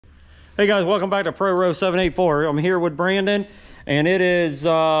Hey guys, welcome back to Pro Row 784. I'm here with Brandon, and it is,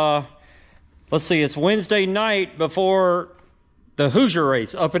 let's see, it's Wednesday night before the Hoosier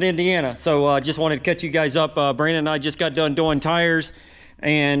race up in Indiana. So just wanted to catch you guys up. Brandon and I just got done doing tires,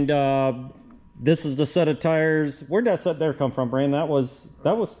 and this is the set of tires. Where'd that set there come from, Brandon? That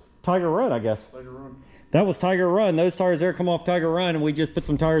was Tiger Run, I guess. Tiger Run. That was Tiger Run. Those tires there come off Tiger Run, and we just put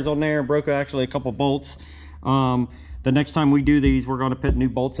some tires on there and broke actually a couple bolts. The next time we do these, we're going to put new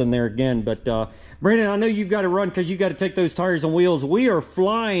bolts in there again. But Brandon, I know you've got to run because you got to take those tires and wheels. We are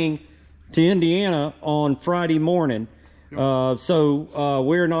flying to Indiana on Friday morning. So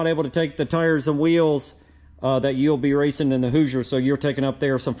we're not able to take the tires and wheels that you'll be racing in the Hoosier. So you're taking up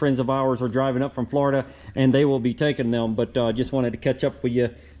there. Some friends of ours are driving up from Florida, and they will be taking them. But just wanted to catch up with you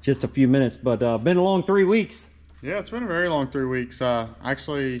just a few minutes. But been a long 3 weeks. Yeah, it's been a very long 3 weeks.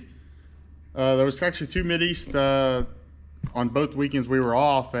 Actually, there was actually two Mid-East on both weekends we were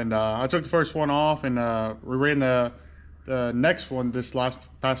off, and I took the first one off, and we ran the next one this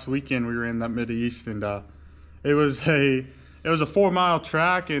past weekend. We were in that Mid-East, and it was a 4-mile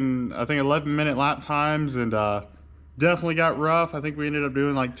track, and I think 11-minute lap times, and definitely got rough. I think we ended up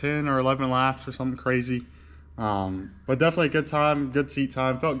doing like 10 or 11 laps or something crazy, but definitely a good time, good seat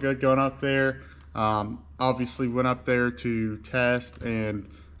time. Felt good going up there. Obviously went up there to test, and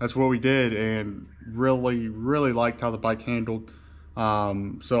that's what we did, and really liked how the bike handled.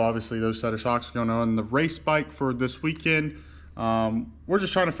 So obviously those set of shocks are going on the race bike for this weekend. We're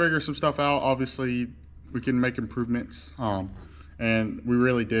just trying to figure some stuff out. Obviously we can make improvements, and we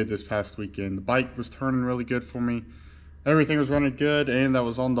really did this past weekend. The bike was turning really good for me. Everything was running good, and that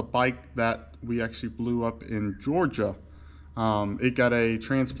was on the bike that we actually blew up in Georgia. It got a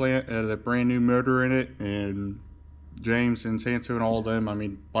transplant, it had a brand new motor in it, and James and Santo and all of them, I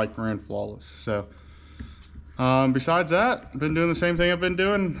mean, bike ran flawless. So besides that, I've been doing the same thing I've been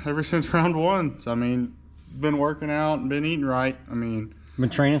doing ever since round one. So I mean, been working out and been eating right. I mean, been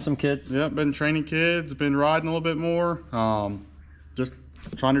training some kids. Yeah, been training kids, been riding a little bit more, just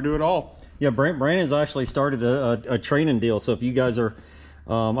trying to do it all. Yeah, Brandon's actually started a training deal. So if you guys are,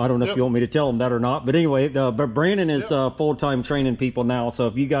 I don't know if you want me to tell them that or not, but anyway, but Brandon is full-time training people now. So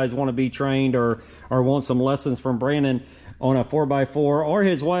if you guys want to be trained or want some lessons from Brandon on a 4x4 or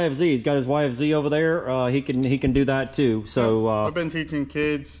his YFZ, he's got his YFZ over there. He can do that too. So I've been teaching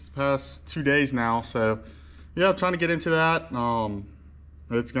kids the past 2 days now. So yeah, trying to get into that.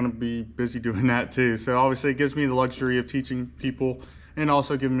 It's going to be busy doing that too. So obviously it gives me the luxury of teaching people, and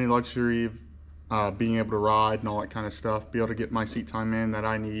also giving me the luxury of being able to ride and all that kind of stuff, be able to get my seat time in that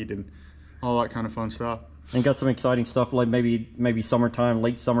I need and all that kind of fun stuff. And got some exciting stuff, like maybe summertime,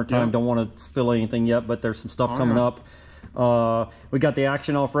 late summertime. Don't want to spill anything yet, but there's some stuff coming up. We got the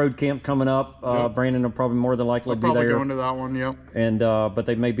Action Off-Road Camp coming up. Brandon will probably more than likely be there. Probably go into that one, And but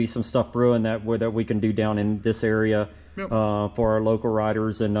there may be some stuff brewing that we can do down in this area. For our local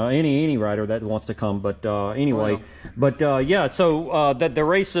riders and any rider that wants to come. But anyway, yeah, so the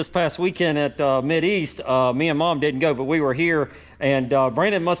race this past weekend at Mid-East, me and Mom didn't go, but we were here, and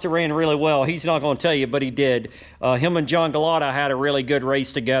Brandon must have ran really well. He's not going to tell you, but he did. Him and John Galata had a really good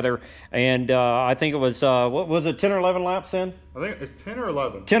race together, and I think it was, what was it, 10 or 11 laps in? I think it's 10 or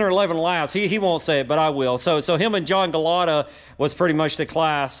 11. 10 or 11 laps. He won't say it, but I will. So him and John Galata was pretty much the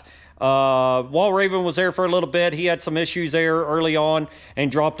class. Wall Raven was there for a little bit. He had some issues there early on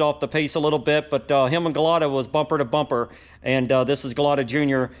and dropped off the pace a little bit, but him and Galata was bumper to bumper. And this is Galata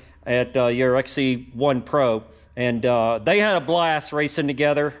Jr. at your XC1 Pro. And they had a blast racing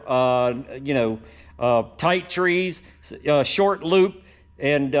together, tight trees, short loop.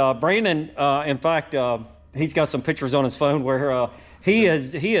 And Brandon, in fact, he's got some pictures on his phone where he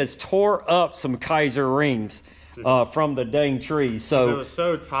has tore up some Kaiser rings. From the dang trees. So it was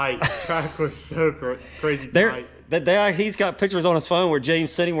so tight. The track was so crazy tight. He's got pictures on his phone where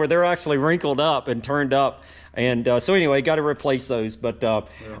James sitting where they're actually wrinkled up and turned up. And so anyway, got to replace those. But all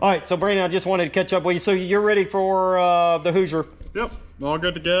right, so Brandon, I just wanted to catch up with you. So you're ready for the Hoosier? Yep, all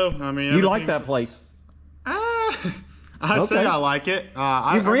good to go. I mean, you like that place? I say I like it.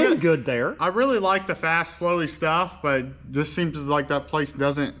 You've ran good there. I really like the fast, flowy stuff, but just seems like that place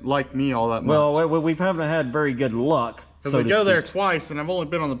doesn't like me all that much. Well, we haven't had very good luck. Because we go there twice, and I've only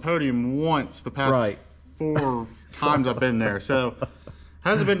been on the podium once the past 4 times I've been there. So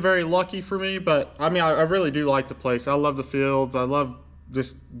hasn't been very lucky for me, but I mean, I really do like the place. I love the fields. I love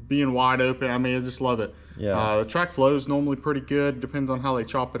just being wide open. I mean, I just love it. Yeah. The track flow is normally pretty good. Depends on how they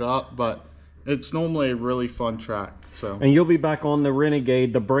chop it up, but it's normally a really fun track. So. And you'll be back on the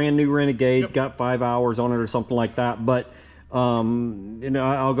Renegade, the brand new Renegade. Got 5 hours on it or something like that. But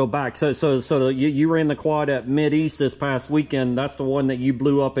I'll go back. So you ran the quad at Mid-East this past weekend. That's the one that you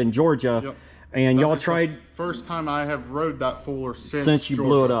blew up in Georgia. Yep. And that y'all was tried... the first time I have rode that Fuller since you Georgia.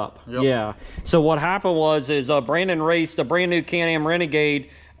 blew it up. Yep. Yeah. So what happened was Brandon raced a brand new Can-Am Renegade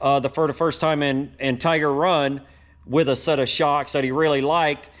for the first time in Tiger Run with a set of shocks that he really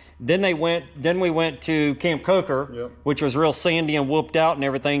liked. Then we went to Camp Coker, yep. which was real sandy and whooped out and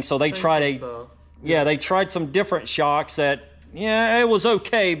everything. So they tried they tried some different shocks that, it was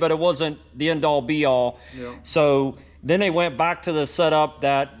okay, but it wasn't the end all be all. Yep. So then they went back to the setup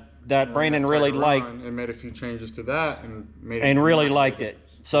that Brandon really liked and made a few changes to that and really liked it.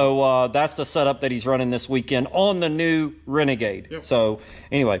 So that's the setup that he's running this weekend on the new Renegade. Yep. So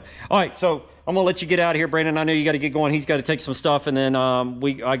anyway, all right. So I'm gonna let you get out of here, Brandon. I know you got to get going. He's got to take some stuff, and then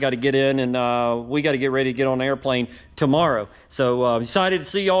I got to get in, and we got to get ready to get on the airplane tomorrow. So excited to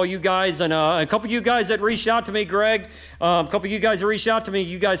see all you guys, and a couple of you guys that reached out to me, Greg. A couple of you guys that reached out to me.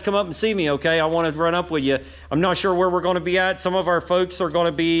 You guys come up and see me, okay? I want to run up with you. I'm not sure where we're going to be at. Some of our folks are going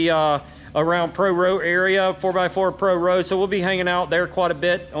to be around Pro Row area, 4x4 Pro Row. So we'll be hanging out there quite a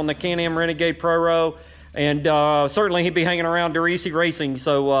bit on the Can-Am Renegade Pro Row. And certainly he'd be hanging around DeRisi Racing.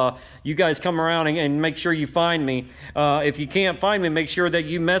 So you guys come around and make sure you find me. If you can't find me, make sure that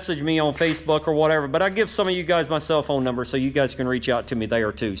you message me on Facebook or whatever. But I give some of you guys my cell phone number so you guys can reach out to me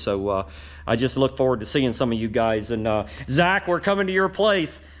there too. So I just look forward to seeing some of you guys. And Zach, we're coming to your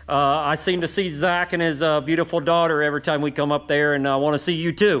place. I seem to see Zach and his beautiful daughter every time we come up there. And I want to see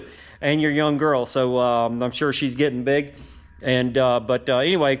you too and your young girl. So I'm sure she's getting big. And but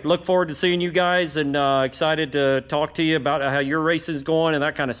anyway, look forward to seeing you guys, and excited to talk to you about how your racing is going and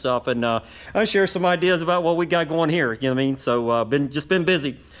that kind of stuff. And I'll share some ideas about what we got going here. You know what I mean? So been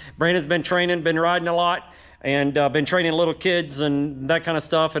busy. Brandon's been training, been riding a lot, and been training little kids and that kind of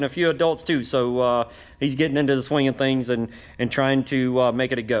stuff, and a few adults too. So he's getting into the swing of things and trying to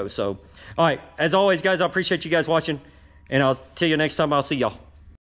make it a go. So all right, as always, guys, I appreciate you guys watching, and I'll tell you next time. I'll see y'all.